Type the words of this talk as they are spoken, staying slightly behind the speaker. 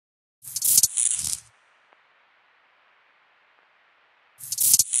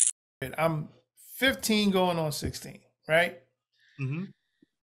I'm 15 going on 16, right? Mm-hmm.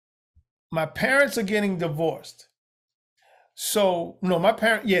 My parents are getting divorced. So, no, my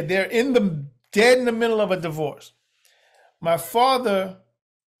parents, yeah, they're dead in the middle of a divorce. My father,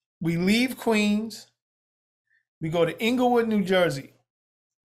 we leave Queens, we go to Inglewood, New Jersey.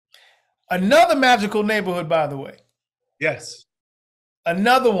 Another magical neighborhood, by the way. Yes.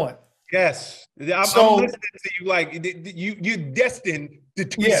 Another one. Yes. I'm listening to you like you're destined to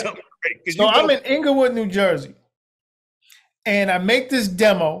do something great. So I'm in Inglewood, New Jersey. And I make this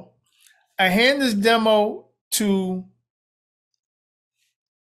demo. I hand this demo to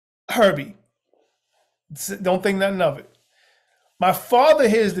Herbie. Don't think nothing of it. My father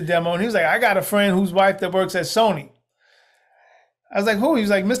hears the demo and he was like, I got a friend whose wife that works at Sony. I was like, who? He was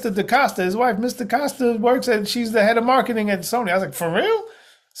like, Mr. DaCosta, his wife. Mr. DaCosta works she's the head of marketing at Sony. I was like, for real?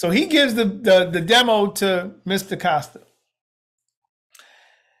 So he gives the demo to Mr. DaCosta.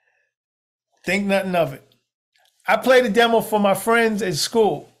 Think nothing of it. I played the demo for my friends at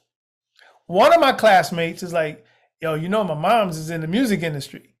school. One of my classmates is like, yo, you know, my mom's is in the music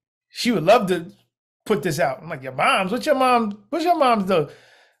industry. She would love to put this out. I'm like, your mom's? What's your mom's do?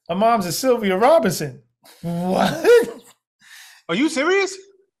 My mom's is Sylvia Robinson. What? Are you serious?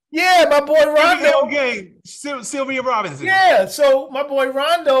 Yeah, my boy Rondo. Sylvia Robinson. Yeah, so my boy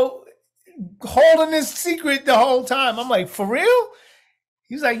Rondo holding this secret the whole time. I'm like, for real?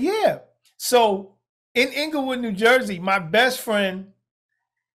 He's like, yeah. So in Inglewood, New Jersey, my best friend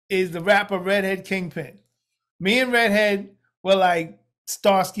is the rapper Redhead Kingpin. Me and Redhead were like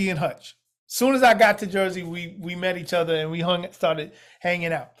Starsky and Hutch. Soon as I got to Jersey, we met each other and we started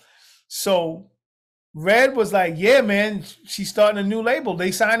hanging out. So Red was like, yeah, man, she's starting a new label.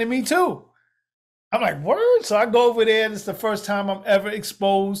 They signing me too. I'm like, word? So I go over there. And it's the first time I'm ever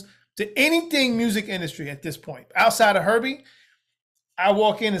exposed to anything music industry at this point. Outside of Herbie, I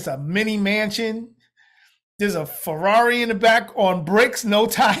walk in, it's a mini mansion. There's a Ferrari in the back on bricks, no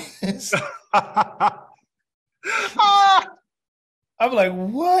tires. I'm like,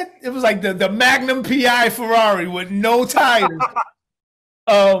 what? It was like the Magnum PI Ferrari with no tires.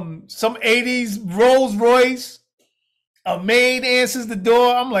 Some 80s Rolls Royce. A maid answers the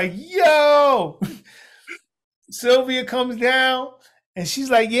door. I'm like, yo. Sylvia comes down and she's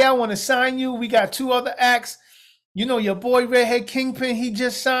like, yeah, I want to sign you. We got 2 other acts. You know, your boy Redhead Kingpin, he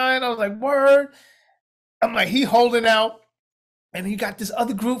just signed. I was like, word. I'm like, he holding out. And he got this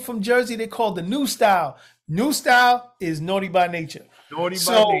other group from Jersey. They called the New Style. New Style is Naughty by Nature. Naughty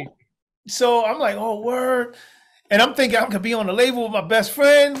by Nature. So I'm like, oh, word. And I'm thinking I could be on the label with my best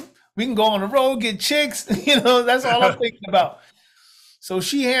friend. We can go on the road, get chicks. You know, that's all I'm thinking about. So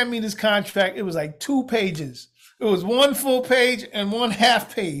she handed me this contract. It was like 2 pages. It was 1 full page and 1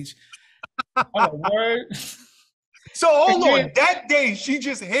 half page. I'm like, word. So hold on. That day, she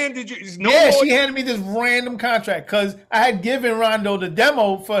just handed you. She handed me this random contract because I had given Rondo the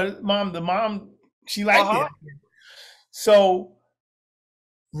demo for mom. The mom, she liked it. So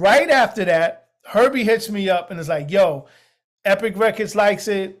right after that, Herbie hits me up and is like, yo, Epic Records likes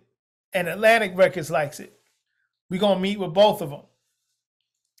it and Atlantic Records likes it. We're going to meet with both of them.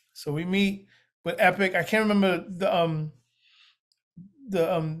 So we meet with Epic. I can't remember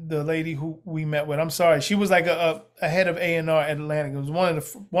the lady who we met with. I'm sorry. She was like a head of A&R at Atlantic. It was one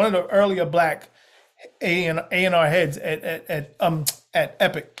of the earlier black A&R heads at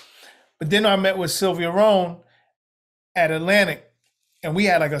Epic. But then I met with Sylvia Rohn at Atlantic. And we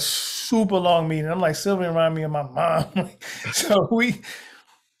had like a super long meeting. I'm like, Sylvia reminded me of my mom. So we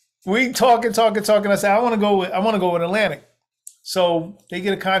talking. I said, I want to go with Atlantic. So they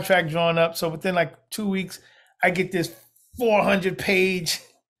get a contract drawn up. So within like 2 weeks, I get this 400-page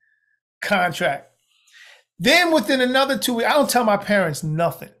contract. Then within another 2 weeks, I don't tell my parents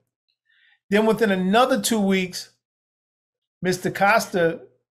nothing. Then within another 2 weeks, Mr. Costa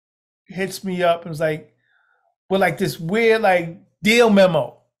hits me up and was like, with like this weird like deal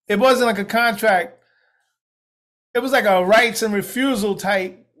memo. It wasn't like a contract. It was like a rights and refusal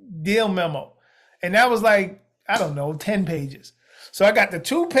type deal memo. And that was like, I don't know, 10 pages. So I got the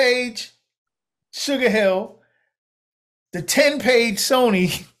 2-page Sugar Hill, the 10-page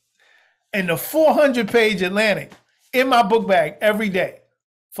Sony, and the 400-page Atlantic in my book bag every day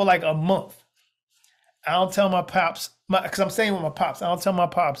for like a month. I don't tell my pops, because I'm staying with my pops. I don't tell my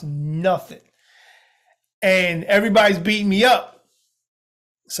pops nothing. And everybody's beating me up.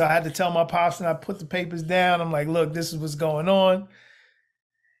 So I had to tell my pops, and I put the papers down. I'm like, look, this is what's going on.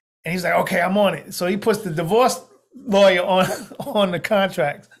 And he's like, okay, I'm on it. So he puts the divorce lawyer on the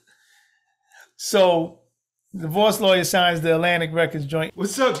contract. So the divorce lawyer signs the Atlantic Records joint.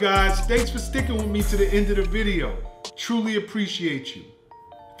 What's up, guys? Thanks for sticking with me to the end of the video. Truly appreciate you.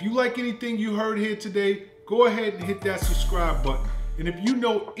 If If you like anything you heard here today, go ahead and hit that subscribe button. And if you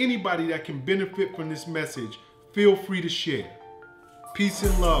know anybody that can benefit from this message, feel free to share. Peace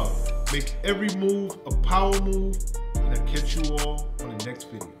and love. Make every move a power move, and I'll catch you all on the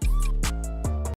next video.